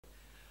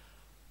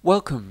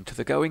Welcome to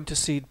the Going to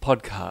Seed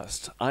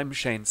podcast. I'm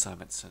Shane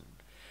Simonsen.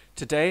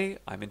 Today,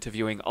 I'm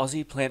interviewing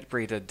Aussie plant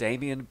breeder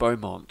Damien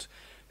Beaumont,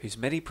 whose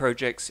many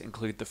projects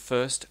include the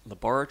first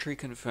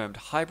laboratory-confirmed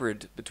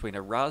hybrid between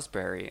a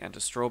raspberry and a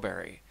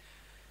strawberry.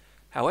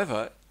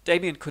 However,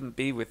 Damien couldn't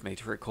be with me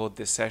to record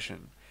this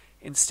session.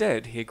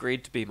 Instead, he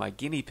agreed to be my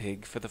guinea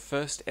pig for the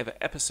first ever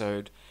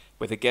episode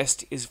where the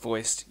guest is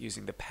voiced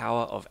using the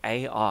power of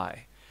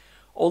AI.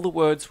 All the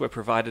words were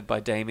provided by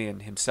Damien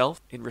himself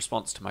in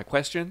response to my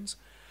questions.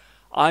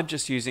 I'm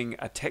just using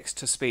a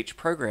text-to-speech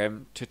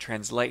program to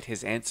translate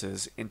his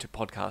answers into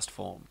podcast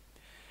form.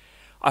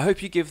 I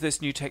hope you give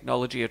this new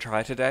technology a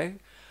try today.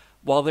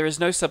 While there is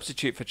no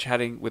substitute for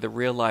chatting with a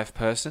real-life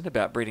person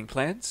about breeding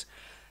plants,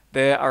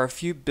 there are a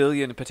few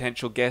billion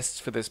potential guests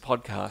for this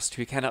podcast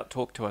who cannot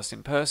talk to us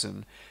in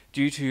person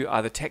due to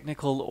either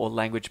technical or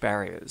language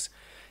barriers.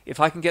 If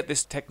I can get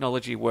this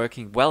technology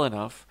working well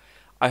enough,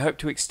 I hope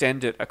to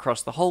extend it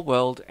across the whole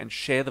world and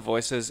share the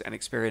voices and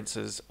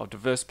experiences of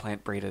diverse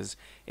plant breeders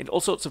in all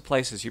sorts of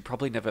places you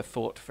probably never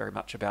thought very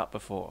much about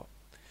before.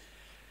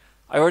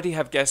 I already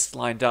have guests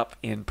lined up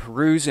in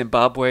Peru,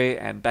 Zimbabwe,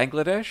 and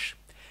Bangladesh,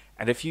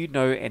 and if you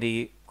know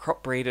any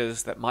crop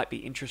breeders that might be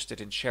interested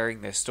in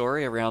sharing their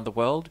story around the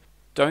world,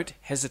 don't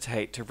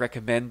hesitate to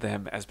recommend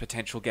them as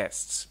potential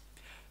guests.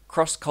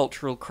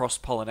 Cross-cultural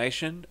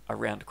cross-pollination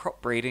around crop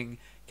breeding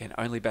can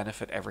only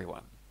benefit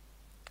everyone.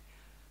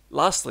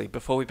 Lastly,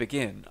 before we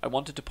begin, I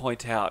wanted to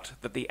point out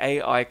that the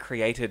AI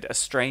created a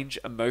strange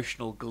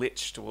emotional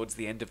glitch towards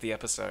the end of the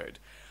episode.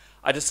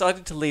 I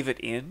decided to leave it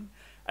in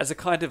as a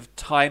kind of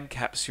time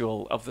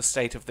capsule of the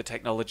state of the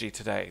technology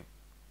today.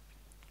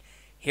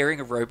 Hearing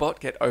a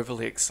robot get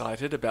overly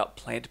excited about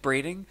plant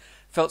breeding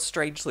felt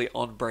strangely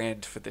on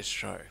brand for this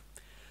show.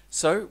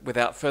 So,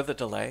 without further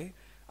delay,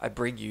 I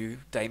bring you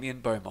Damien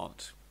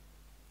Beaumont.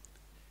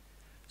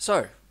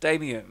 So,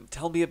 Damien,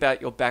 tell me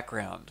about your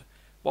background.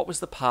 What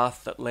was the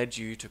path that led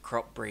you to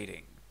crop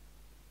breeding?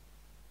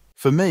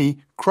 For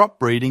me, crop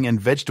breeding and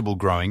vegetable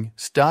growing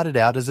started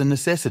out as a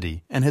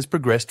necessity and has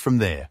progressed from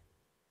there.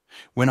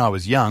 When I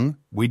was young,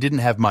 we didn't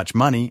have much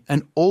money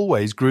and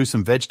always grew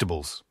some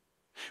vegetables.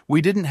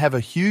 We didn't have a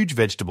huge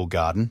vegetable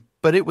garden,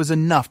 but it was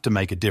enough to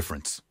make a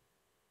difference.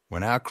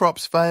 When our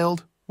crops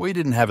failed, we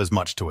didn't have as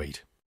much to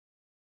eat.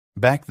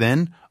 Back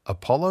then,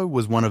 Apollo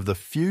was one of the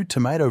few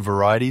tomato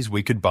varieties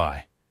we could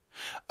buy.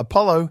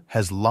 Apollo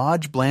has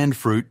large bland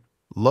fruit,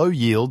 low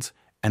yields,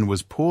 and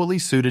was poorly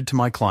suited to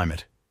my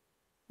climate.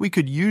 We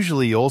could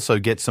usually also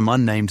get some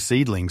unnamed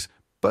seedlings,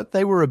 but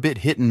they were a bit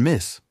hit and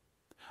miss.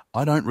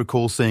 I don't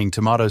recall seeing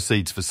tomato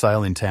seeds for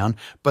sale in town,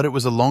 but it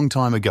was a long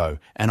time ago,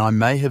 and I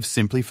may have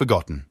simply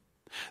forgotten.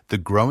 The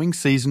growing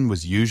season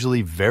was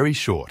usually very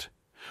short.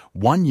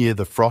 One year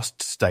the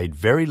frosts stayed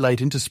very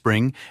late into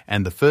spring,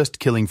 and the first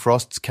killing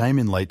frosts came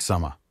in late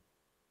summer.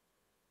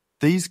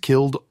 These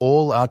killed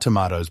all our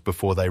tomatoes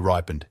before they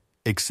ripened,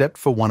 except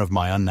for one of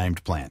my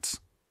unnamed plants.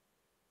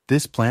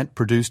 This plant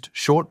produced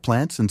short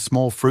plants and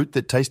small fruit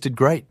that tasted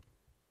great.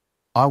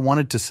 I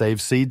wanted to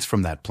save seeds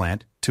from that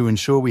plant to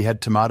ensure we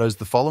had tomatoes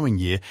the following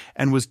year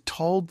and was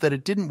told that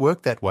it didn't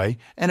work that way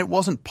and it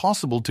wasn't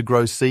possible to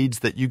grow seeds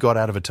that you got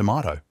out of a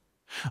tomato.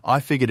 I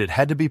figured it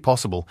had to be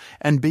possible,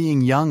 and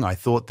being young I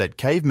thought that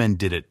cavemen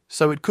did it,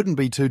 so it couldn't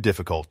be too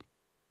difficult.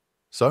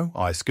 So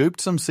I scooped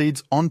some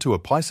seeds onto a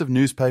piece of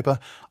newspaper,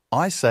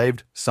 I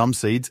saved some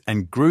seeds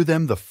and grew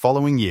them the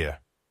following year.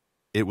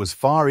 It was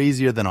far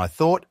easier than I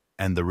thought,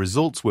 and the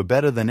results were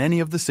better than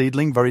any of the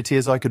seedling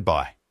varieties I could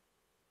buy.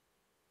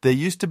 There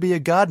used to be a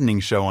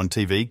gardening show on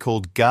TV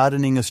called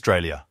Gardening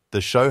Australia.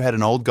 The show had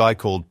an old guy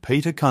called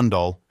Peter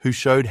Cundall who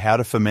showed how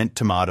to ferment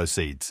tomato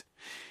seeds.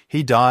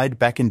 He died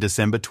back in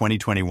December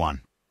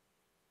 2021.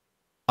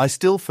 I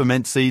still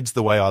ferment seeds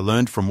the way I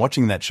learned from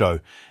watching that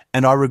show,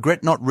 and I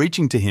regret not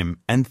reaching to him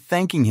and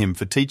thanking him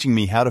for teaching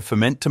me how to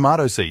ferment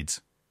tomato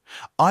seeds.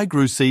 I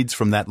grew seeds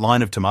from that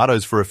line of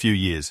tomatoes for a few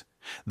years.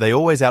 They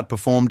always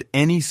outperformed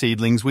any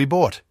seedlings we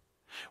bought.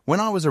 When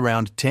I was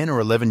around 10 or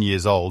 11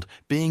 years old,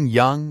 being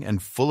young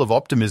and full of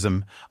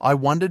optimism, I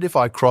wondered if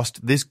I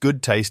crossed this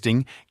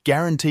good-tasting,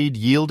 guaranteed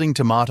yielding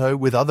tomato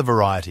with other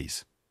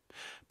varieties.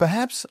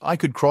 Perhaps I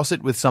could cross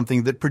it with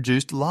something that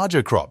produced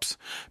larger crops.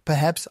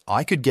 Perhaps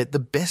I could get the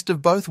best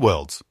of both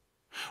worlds.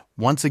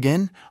 Once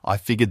again, I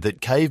figured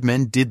that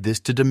cavemen did this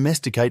to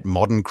domesticate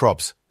modern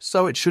crops,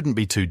 so it shouldn't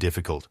be too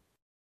difficult.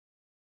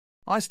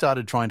 I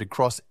started trying to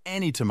cross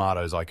any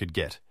tomatoes I could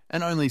get,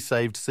 and only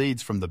saved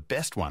seeds from the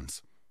best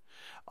ones.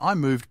 I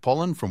moved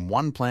pollen from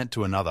one plant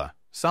to another.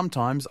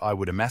 Sometimes I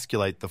would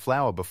emasculate the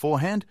flower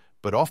beforehand,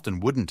 but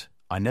often wouldn't.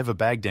 I never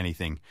bagged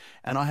anything,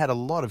 and I had a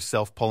lot of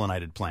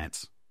self-pollinated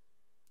plants.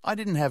 I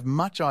didn't have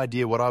much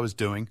idea what I was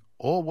doing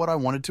or what I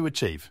wanted to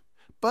achieve,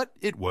 but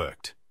it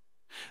worked.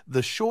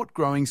 The short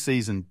growing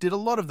season did a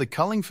lot of the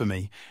culling for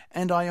me,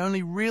 and I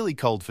only really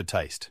culled for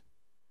taste.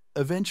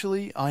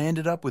 Eventually, I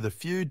ended up with a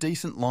few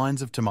decent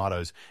lines of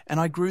tomatoes, and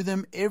I grew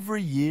them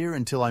every year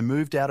until I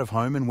moved out of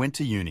home and went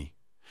to uni.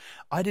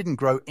 I didn't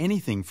grow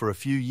anything for a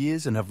few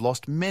years and have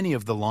lost many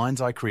of the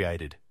lines I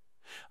created.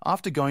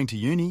 After going to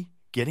uni,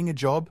 getting a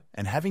job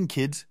and having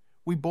kids,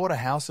 we bought a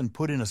house and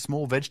put in a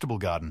small vegetable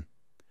garden.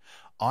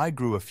 I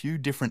grew a few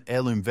different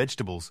heirloom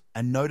vegetables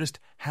and noticed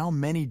how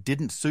many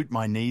didn't suit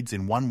my needs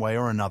in one way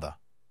or another.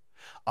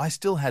 I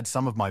still had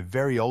some of my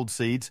very old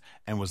seeds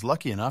and was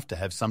lucky enough to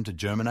have some to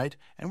germinate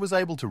and was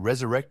able to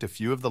resurrect a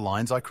few of the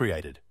lines I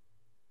created.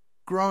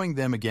 Growing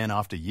them again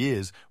after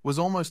years was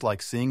almost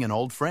like seeing an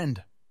old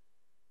friend.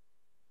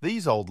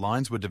 These old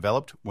lines were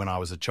developed when I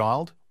was a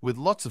child, with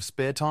lots of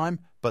spare time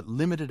but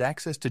limited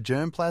access to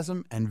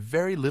germplasm and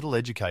very little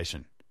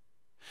education.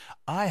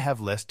 I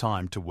have less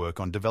time to work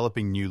on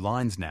developing new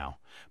lines now,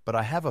 but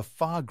I have a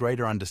far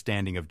greater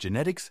understanding of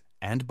genetics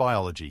and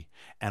biology,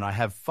 and I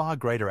have far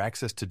greater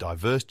access to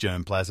diverse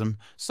germplasm,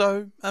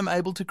 so I'm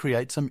able to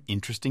create some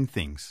interesting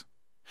things.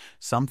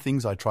 Some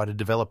things I try to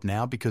develop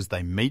now because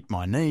they meet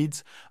my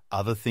needs,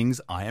 other things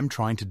I am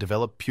trying to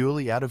develop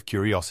purely out of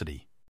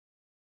curiosity.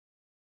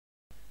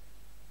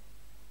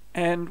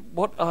 And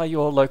what are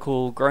your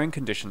local growing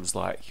conditions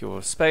like?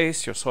 Your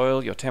space, your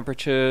soil, your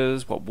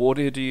temperatures? What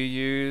water do you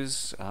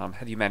use? How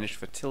do you manage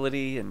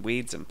fertility and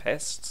weeds and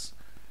pests?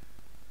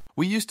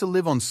 We used to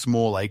live on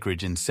small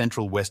acreage in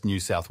central West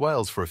New South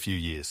Wales for a few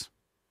years.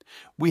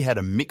 We had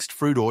a mixed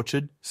fruit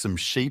orchard, some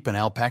sheep and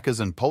alpacas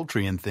and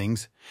poultry and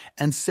things,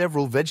 and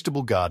several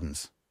vegetable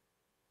gardens.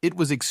 It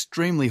was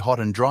extremely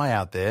hot and dry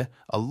out there.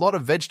 A lot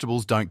of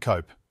vegetables don't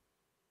cope.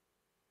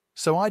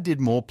 So I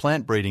did more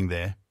plant breeding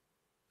there.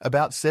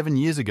 About 7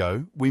 years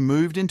ago, we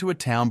moved into a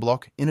town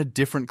block in a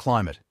different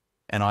climate,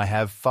 and I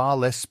have far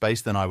less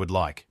space than I would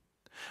like.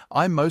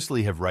 I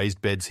mostly have raised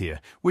beds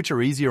here, which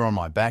are easier on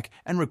my back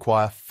and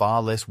require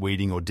far less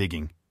weeding or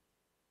digging.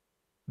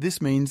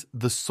 This means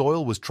the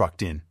soil was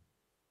trucked in.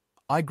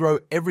 I grow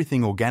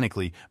everything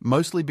organically,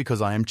 mostly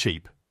because I am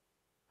cheap.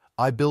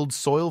 I build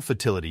soil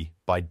fertility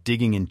by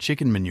digging in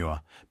chicken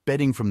manure,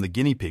 bedding from the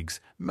guinea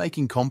pigs,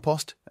 making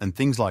compost, and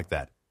things like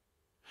that.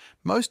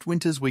 Most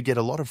winters we get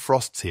a lot of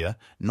frosts here.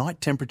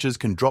 Night temperatures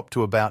can drop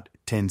to about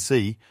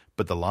 10°C,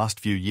 but the last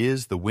few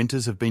years the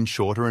winters have been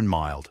shorter and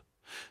mild.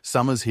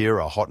 Summers here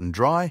are hot and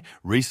dry.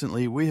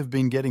 Recently we have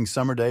been getting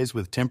summer days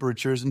with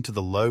temperatures into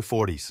the low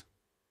 40s.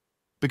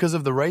 Because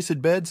of the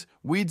raised beds,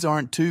 weeds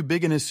aren't too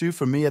big an issue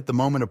for me at the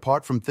moment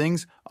apart from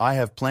things I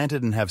have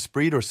planted and have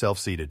spread or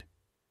self-seeded.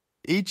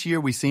 Each year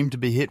we seem to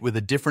be hit with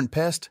a different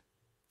pest,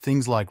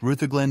 things like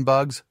rutherglen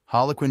bugs,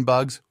 harlequin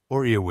bugs,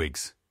 or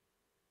earwigs.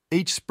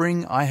 Each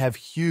spring I have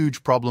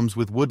huge problems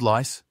with wood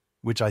lice,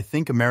 which I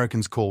think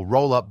Americans call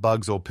roll-up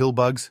bugs or pill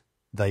bugs.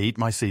 They eat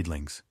my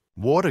seedlings.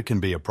 Water can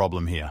be a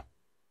problem here.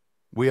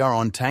 We are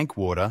on tank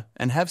water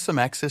and have some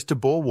access to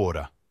bore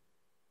water.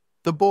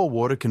 The bore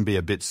water can be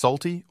a bit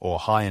salty or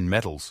high in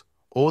metals,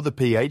 or the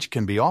pH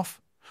can be off,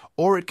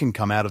 or it can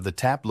come out of the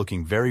tap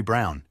looking very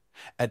brown.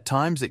 At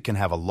times it can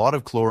have a lot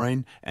of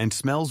chlorine and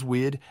smells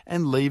weird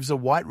and leaves a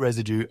white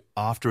residue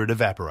after it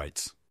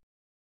evaporates.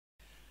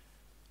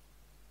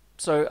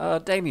 So,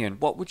 Damien,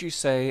 what would you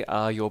say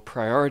are your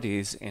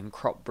priorities in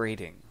crop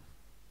breeding?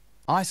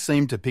 I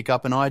seem to pick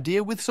up an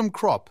idea with some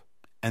crop,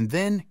 and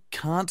then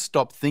can't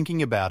stop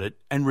thinking about it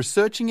and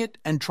researching it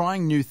and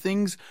trying new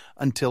things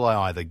until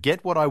I either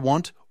get what I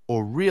want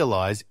or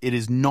realize it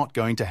is not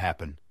going to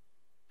happen.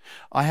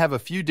 I have a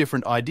few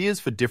different ideas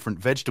for different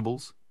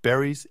vegetables,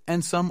 berries,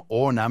 and some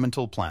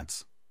ornamental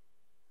plants.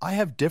 I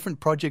have different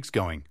projects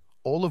going,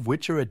 all of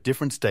which are at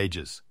different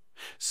stages.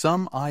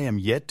 Some I am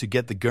yet to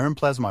get the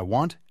germplasm I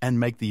want and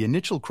make the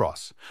initial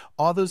cross.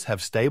 Others have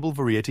stable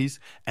varieties,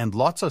 and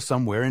lots are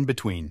somewhere in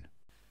between.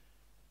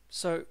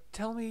 So,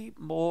 tell me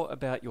more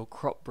about your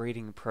crop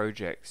breeding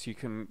projects. You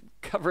can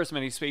cover as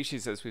many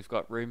species as we've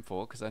got room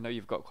for, because I know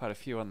you've got quite a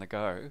few on the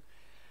go.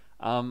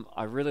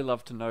 I really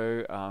love to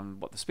know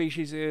what the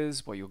species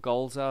is, what your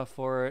goals are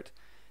for it,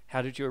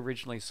 how did you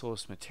originally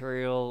source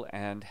material,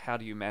 and how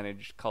do you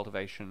manage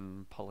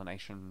cultivation,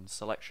 pollination,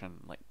 selection?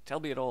 Tell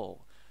me it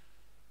all.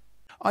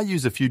 I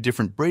use a few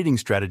different breeding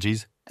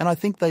strategies, and I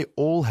think they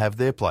all have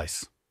their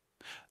place.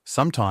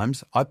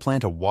 Sometimes I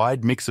plant a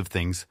wide mix of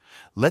things,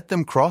 let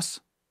them cross,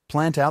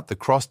 plant out the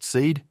crossed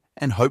seed,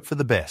 and hope for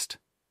the best.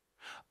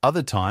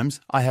 Other times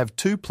I have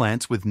two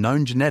plants with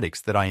known genetics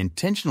that I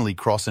intentionally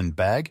cross and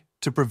bag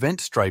to prevent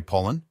stray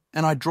pollen,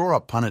 and I draw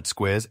up Punnett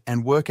squares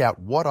and work out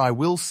what I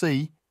will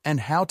see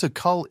and how to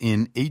cull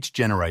in each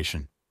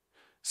generation.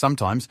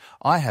 Sometimes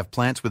I have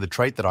plants with a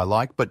trait that I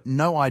like but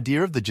no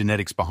idea of the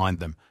genetics behind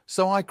them,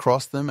 so I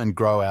cross them and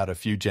grow out a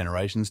few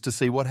generations to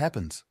see what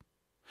happens.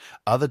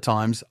 Other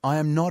times I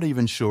am not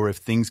even sure if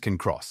things can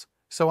cross,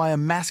 so I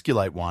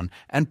emasculate one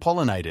and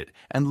pollinate it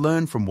and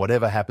learn from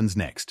whatever happens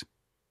next.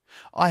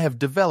 I have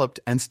developed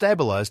and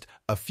stabilized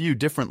a few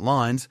different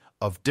lines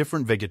of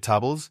different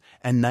vegetables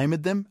and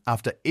named them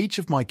after each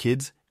of my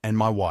kids and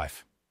my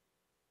wife.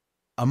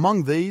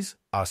 Among these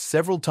are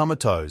several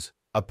tomatoes,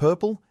 a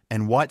purple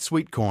and white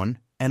sweet corn,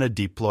 and a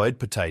diploid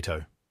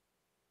potato.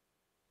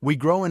 We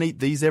grow and eat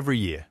these every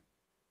year.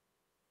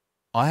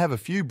 I have a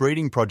few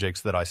breeding projects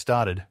that I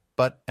started,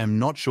 but am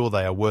not sure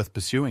they are worth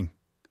pursuing.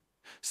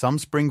 Some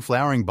spring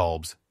flowering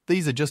bulbs,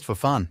 these are just for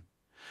fun.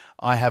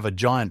 I have a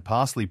giant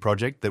parsley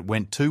project that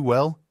went too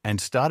well and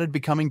started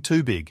becoming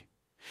too big.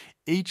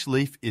 Each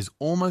leaf is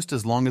almost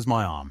as long as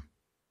my arm.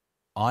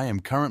 I am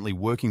currently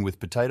working with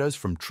potatoes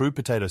from true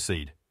potato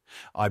seed.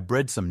 I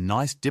bred some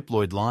nice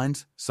diploid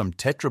lines, some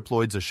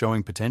tetraploids are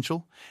showing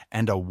potential,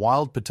 and a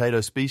wild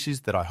potato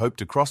species that I hope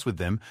to cross with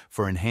them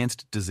for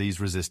enhanced disease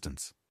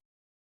resistance.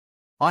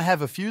 I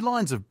have a few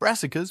lines of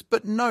brassicas,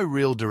 but no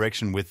real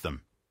direction with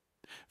them.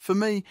 For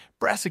me,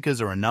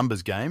 brassicas are a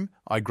numbers game.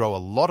 I grow a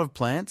lot of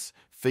plants,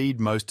 feed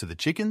most to the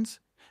chickens,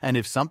 and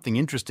if something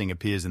interesting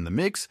appears in the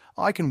mix,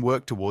 I can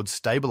work towards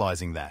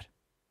stabilising that.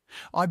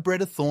 I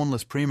bred a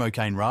thornless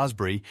primocane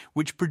raspberry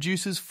which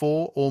produces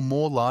 4 or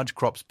more large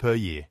crops per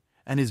year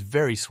and is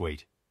very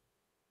sweet.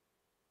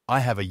 I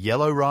have a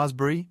yellow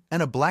raspberry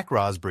and a black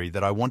raspberry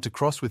that I want to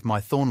cross with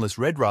my thornless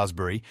red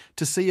raspberry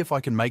to see if I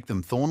can make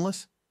them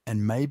thornless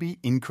and maybe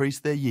increase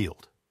their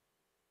yield.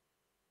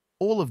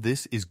 All of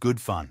this is good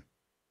fun.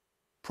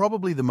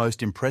 Probably the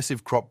most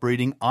impressive crop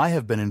breeding I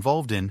have been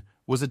involved in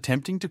was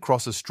attempting to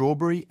cross a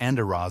strawberry and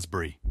a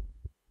raspberry.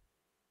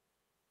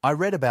 I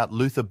read about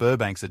Luther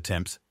Burbank's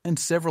attempts and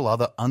several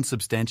other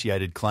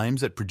unsubstantiated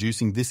claims at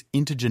producing this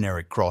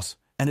intergeneric cross,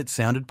 and it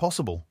sounded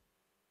possible.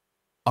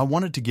 I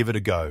wanted to give it a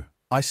go.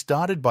 I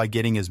started by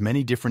getting as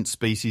many different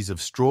species of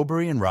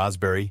strawberry and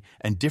raspberry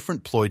and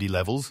different ploidy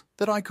levels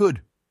that I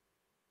could.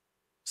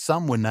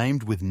 Some were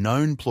named with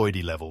known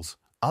ploidy levels,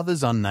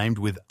 others unnamed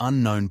with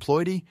unknown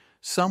ploidy,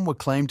 some were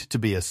claimed to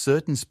be a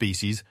certain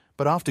species,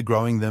 but after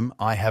growing them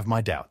I have my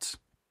doubts.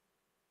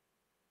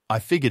 I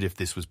figured if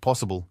this was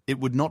possible, it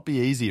would not be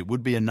easy. It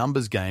would be a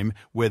numbers game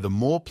where the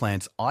more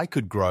plants I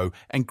could grow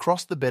and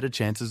cross, the better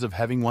chances of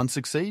having one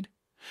succeed.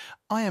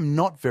 I am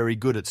not very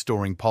good at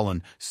storing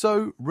pollen,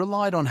 so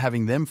relied on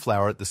having them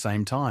flower at the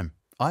same time.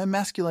 I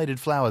emasculated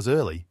flowers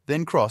early,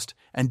 then crossed,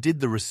 and did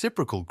the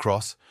reciprocal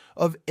cross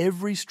of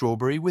every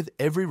strawberry with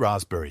every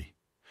raspberry.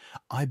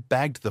 I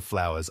bagged the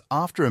flowers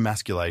after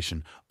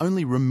emasculation,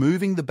 only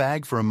removing the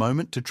bag for a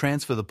moment to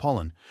transfer the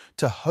pollen,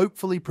 to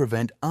hopefully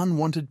prevent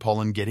unwanted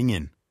pollen getting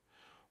in.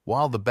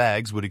 While the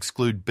bags would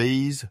exclude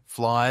bees,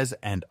 flies,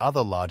 and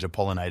other larger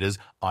pollinators,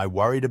 I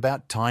worried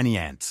about tiny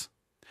ants.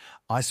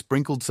 I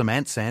sprinkled some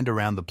ant sand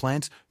around the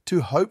plants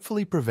to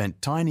hopefully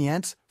prevent tiny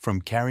ants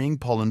from carrying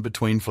pollen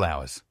between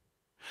flowers.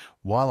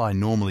 While I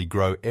normally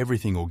grow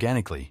everything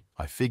organically,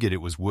 I figured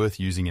it was worth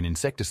using an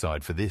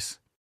insecticide for this.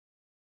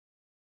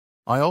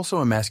 I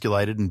also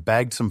emasculated and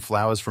bagged some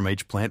flowers from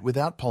each plant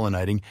without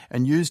pollinating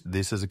and used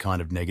this as a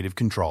kind of negative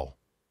control.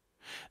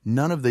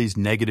 None of these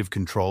negative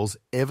controls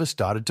ever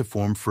started to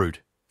form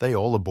fruit. They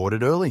all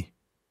aborted early.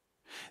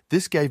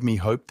 This gave me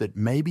hope that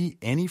maybe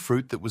any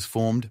fruit that was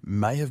formed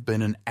may have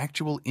been an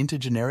actual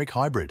intergeneric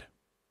hybrid.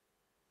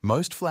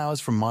 Most flowers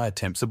from my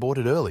attempts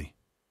aborted early.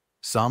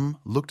 Some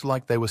looked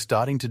like they were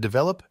starting to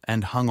develop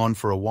and hung on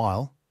for a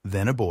while,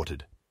 then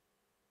aborted.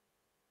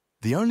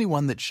 The only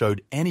one that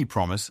showed any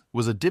promise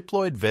was a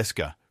diploid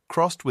vesca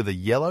crossed with a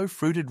yellow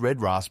fruited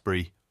red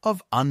raspberry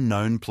of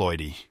unknown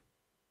ploidy.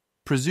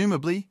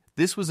 Presumably,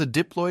 this was a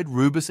diploid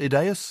rubus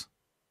idaeus.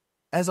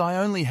 As I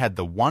only had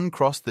the one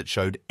cross that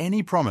showed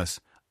any promise,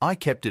 I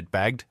kept it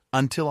bagged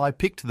until I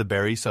picked the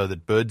berry so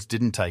that birds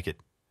didn't take it.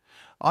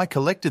 I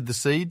collected the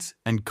seeds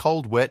and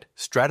cold wet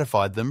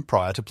stratified them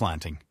prior to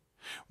planting.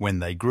 When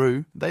they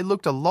grew, they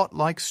looked a lot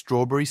like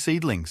strawberry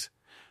seedlings.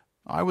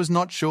 I was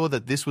not sure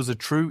that this was a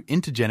true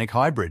intergenic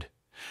hybrid.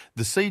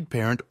 The seed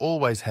parent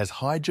always has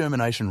high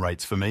germination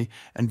rates for me,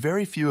 and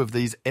very few of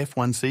these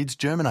F1 seeds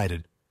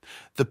germinated.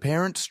 The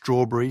parent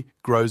strawberry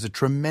grows a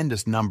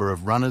tremendous number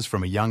of runners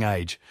from a young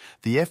age.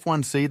 The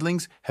F1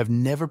 seedlings have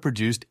never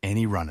produced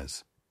any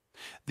runners.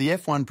 The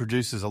F1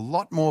 produces a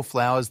lot more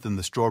flowers than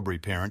the strawberry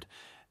parent,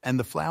 and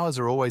the flowers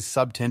are always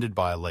subtended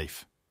by a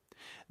leaf.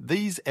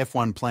 These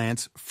F1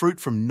 plants fruit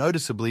from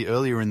noticeably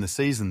earlier in the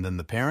season than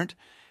the parent,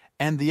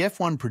 and the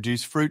F1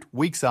 produce fruit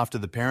weeks after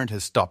the parent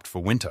has stopped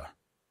for winter.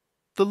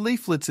 The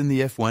leaflets in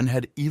the F1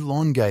 had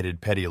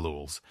elongated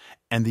petioles,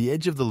 and the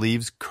edge of the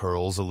leaves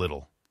curls a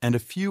little, and a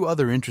few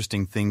other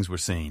interesting things were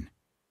seen.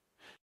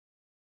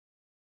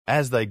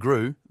 As they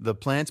grew, the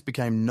plants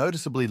became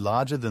noticeably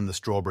larger than the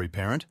strawberry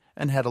parent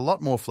and had a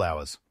lot more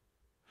flowers.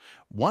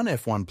 One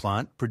F1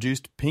 plant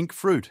produced pink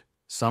fruit,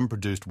 some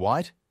produced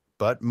white,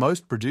 but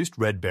most produced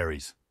red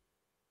berries.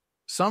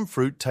 Some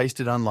fruit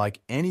tasted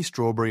unlike any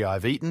strawberry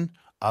I've eaten,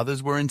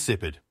 others were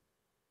insipid.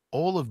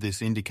 All of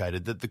this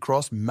indicated that the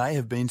cross may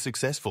have been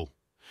successful.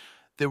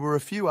 There were a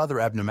few other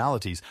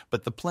abnormalities,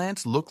 but the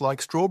plants looked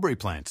like strawberry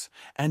plants,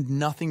 and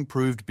nothing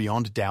proved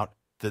beyond doubt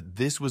that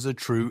this was a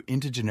true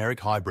intergeneric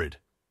hybrid.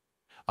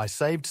 I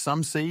saved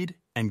some seed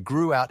and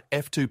grew out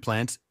F2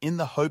 plants in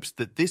the hopes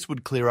that this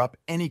would clear up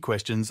any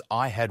questions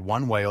I had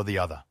one way or the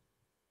other.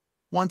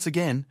 Once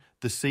again,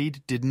 the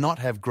seed did not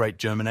have great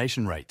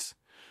germination rates.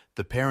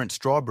 The parent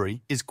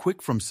strawberry is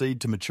quick from seed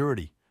to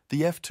maturity.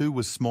 The F2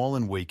 was small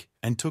and weak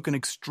and took an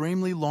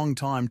extremely long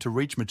time to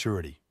reach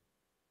maturity.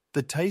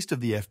 The taste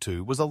of the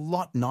F2 was a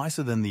lot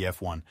nicer than the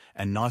F1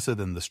 and nicer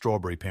than the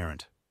strawberry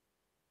parent.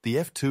 The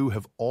F2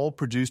 have all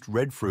produced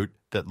red fruit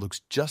that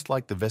looks just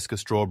like the Vesca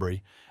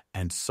strawberry,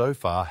 and so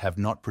far have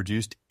not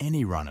produced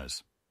any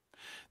runners.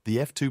 The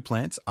F2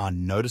 plants are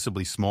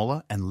noticeably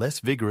smaller and less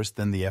vigorous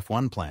than the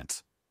F1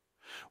 plants.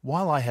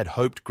 While I had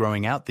hoped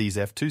growing out these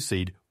F2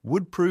 seed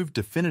would prove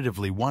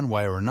definitively one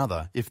way or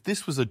another if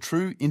this was a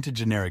true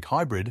intergeneric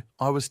hybrid,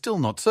 I was still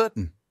not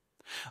certain.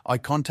 I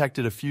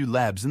contacted a few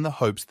labs in the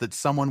hopes that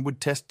someone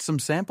would test some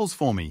samples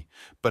for me,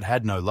 but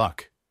had no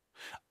luck.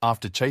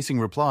 After chasing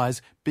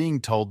replies, being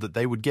told that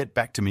they would get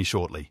back to me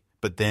shortly,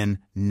 but then,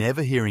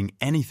 never hearing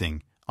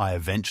anything, I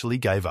eventually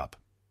gave up.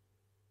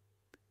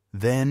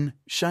 Then,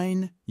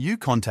 Shane, you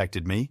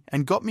contacted me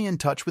and got me in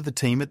touch with a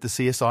team at the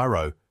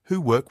CSIRO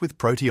who work with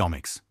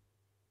proteomics.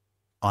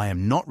 I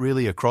am not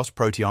really across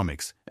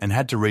proteomics and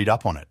had to read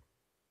up on it.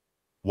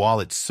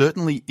 While it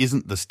certainly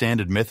isn't the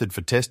standard method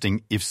for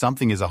testing if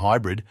something is a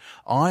hybrid,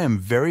 I am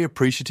very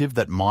appreciative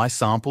that my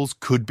samples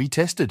could be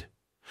tested.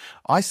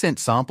 I sent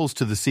samples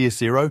to the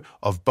CSIRO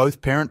of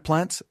both parent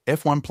plants,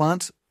 F1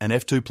 plants and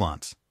F2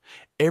 plants.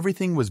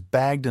 Everything was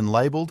bagged and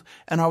labelled,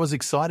 and I was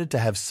excited to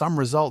have some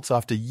results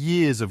after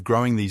years of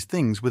growing these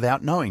things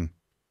without knowing.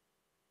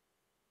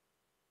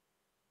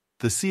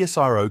 The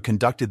CSIRO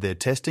conducted their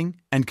testing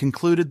and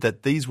concluded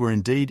that these were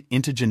indeed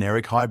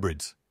intergeneric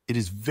hybrids. It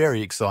is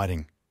very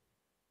exciting.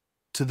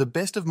 To the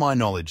best of my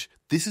knowledge,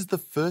 this is the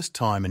first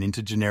time an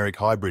intergeneric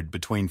hybrid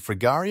between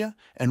Fragaria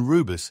and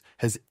rubus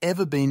has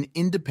ever been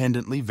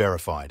independently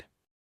verified.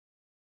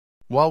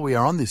 While we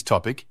are on this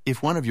topic,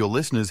 if one of your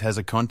listeners has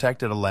a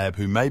contact at a lab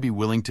who may be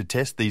willing to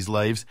test these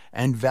laves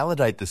and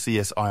validate the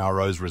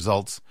CSIRO's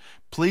results,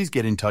 please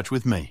get in touch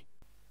with me.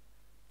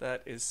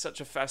 That is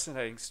such a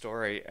fascinating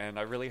story, and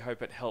I really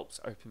hope it helps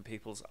open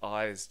people's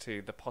eyes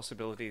to the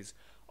possibilities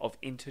of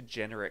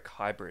intergeneric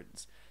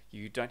hybrids.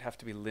 You don't have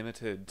to be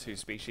limited to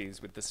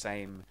species with the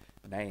same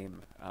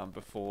name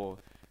before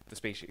the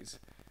species.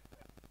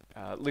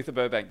 Luther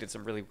Burbank did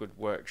some really good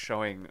work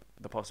showing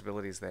the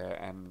possibilities there,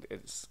 and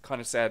it's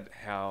kind of sad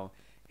how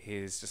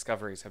his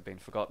discoveries have been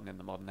forgotten in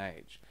the modern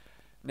age.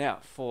 Now,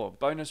 for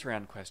bonus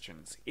round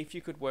questions, if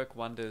you could work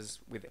wonders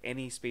with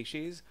any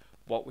species,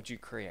 what would you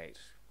create?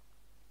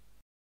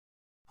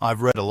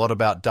 I've read a lot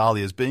about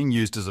dahlias being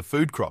used as a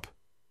food crop.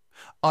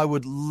 I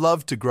would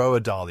love to grow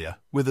a dahlia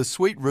with a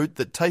sweet root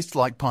that tastes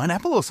like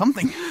pineapple or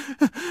something.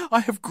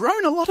 I have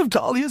grown a lot of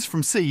dahlias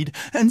from seed,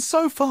 and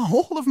so far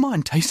all of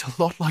mine taste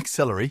a lot like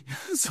celery,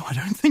 so I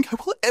don't think I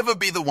will ever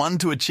be the one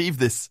to achieve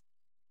this.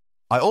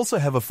 I also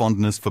have a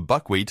fondness for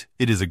buckwheat.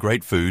 It is a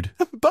great food,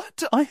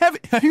 but I have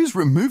issues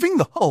removing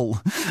the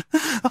hull.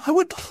 I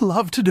would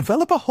love to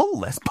develop a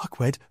hull-less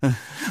buckwheat.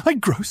 I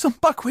grow some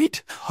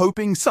buckwheat,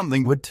 hoping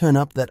something would turn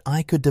up that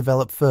I could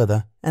develop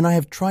further, and I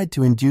have tried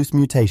to induce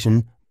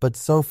mutation, but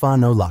so far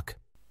no luck.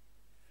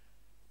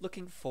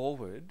 Looking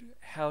forward,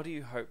 how do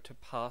you hope to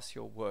pass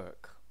your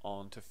work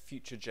on to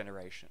future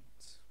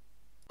generations?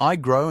 I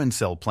grow and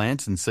sell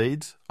plants and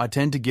seeds. I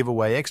tend to give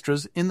away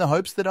extras in the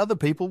hopes that other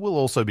people will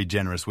also be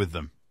generous with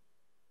them.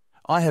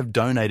 I have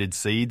donated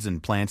seeds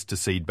and plants to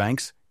seed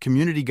banks,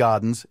 community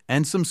gardens,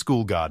 and some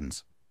school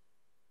gardens.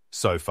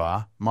 So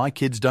far, my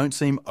kids don't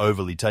seem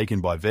overly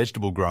taken by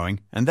vegetable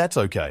growing, and that's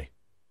okay.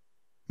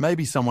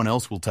 Maybe someone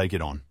else will take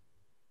it on.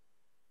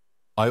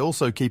 I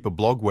also keep a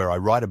blog where I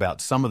write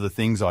about some of the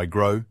things I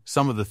grow,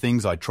 some of the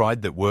things I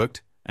tried that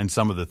worked, and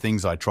some of the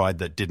things I tried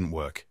that didn't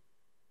work.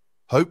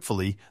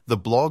 Hopefully, the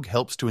blog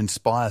helps to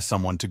inspire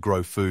someone to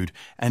grow food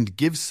and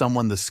gives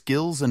someone the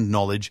skills and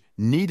knowledge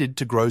needed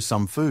to grow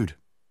some food.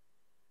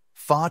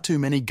 Far too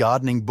many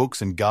gardening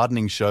books and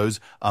gardening shows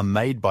are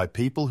made by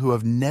people who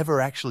have never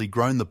actually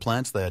grown the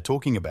plants they are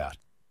talking about.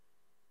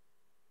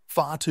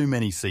 Far too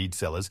many seed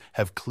sellers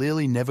have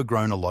clearly never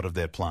grown a lot of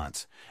their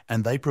plants,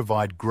 and they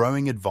provide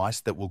growing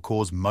advice that will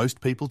cause most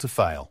people to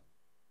fail.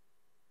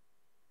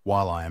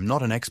 While I am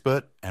not an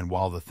expert, and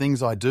while the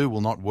things I do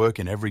will not work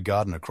in every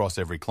garden across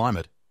every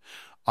climate,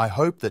 I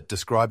hope that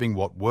describing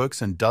what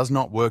works and does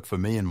not work for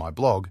me in my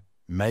blog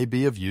may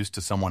be of use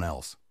to someone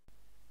else.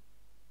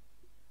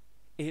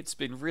 It's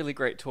been really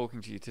great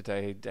talking to you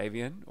today,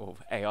 Damien, or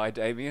AI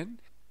Damien.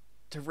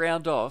 To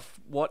round off,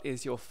 what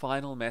is your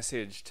final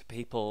message to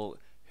people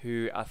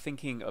who are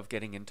thinking of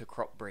getting into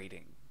crop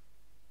breeding?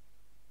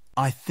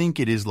 I think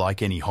it is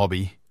like any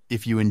hobby.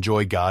 If you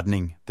enjoy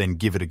gardening, then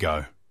give it a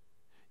go.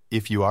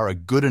 If you are a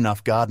good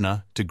enough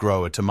gardener to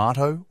grow a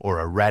tomato or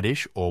a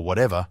radish or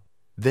whatever,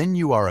 then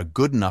you are a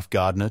good enough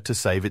gardener to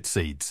save its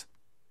seeds.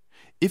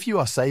 If you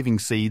are saving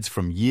seeds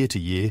from year to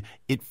year,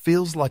 it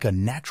feels like a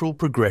natural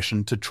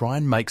progression to try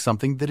and make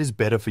something that is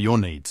better for your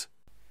needs.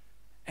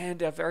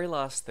 And our very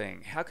last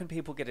thing, how can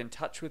people get in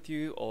touch with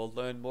you or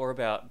learn more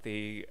about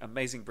the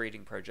amazing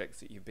breeding projects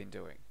that you've been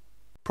doing?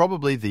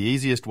 Probably the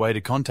easiest way to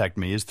contact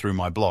me is through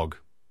my blog,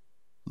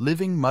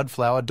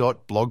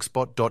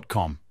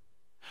 livingmudflower.blogspot.com.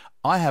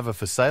 I have a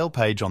for sale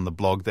page on the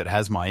blog that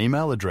has my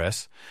email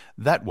address.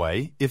 That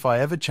way, if I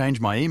ever change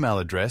my email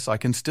address, I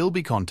can still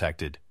be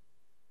contacted.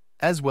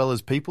 As well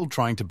as people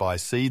trying to buy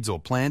seeds or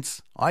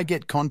plants, I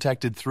get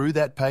contacted through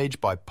that page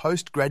by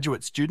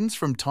postgraduate students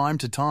from time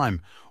to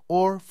time,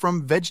 or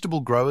from vegetable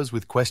growers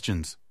with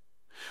questions.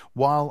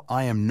 While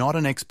I am not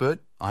an expert,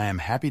 I am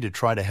happy to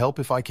try to help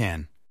if I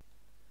can.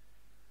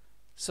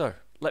 So,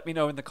 let me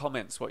know in the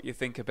comments what you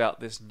think about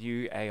this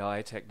new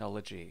AI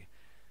technology.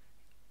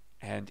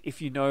 And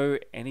if you know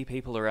any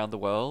people around the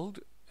world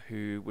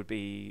who would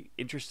be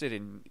interested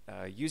in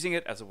using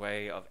it as a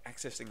way of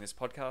accessing this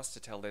podcast to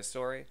tell their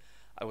story,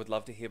 I would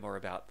love to hear more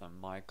about them.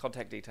 My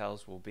contact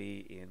details will be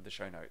in the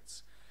show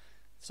notes.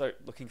 So,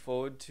 looking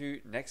forward to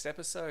next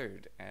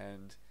episode,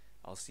 and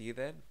I'll see you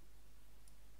then.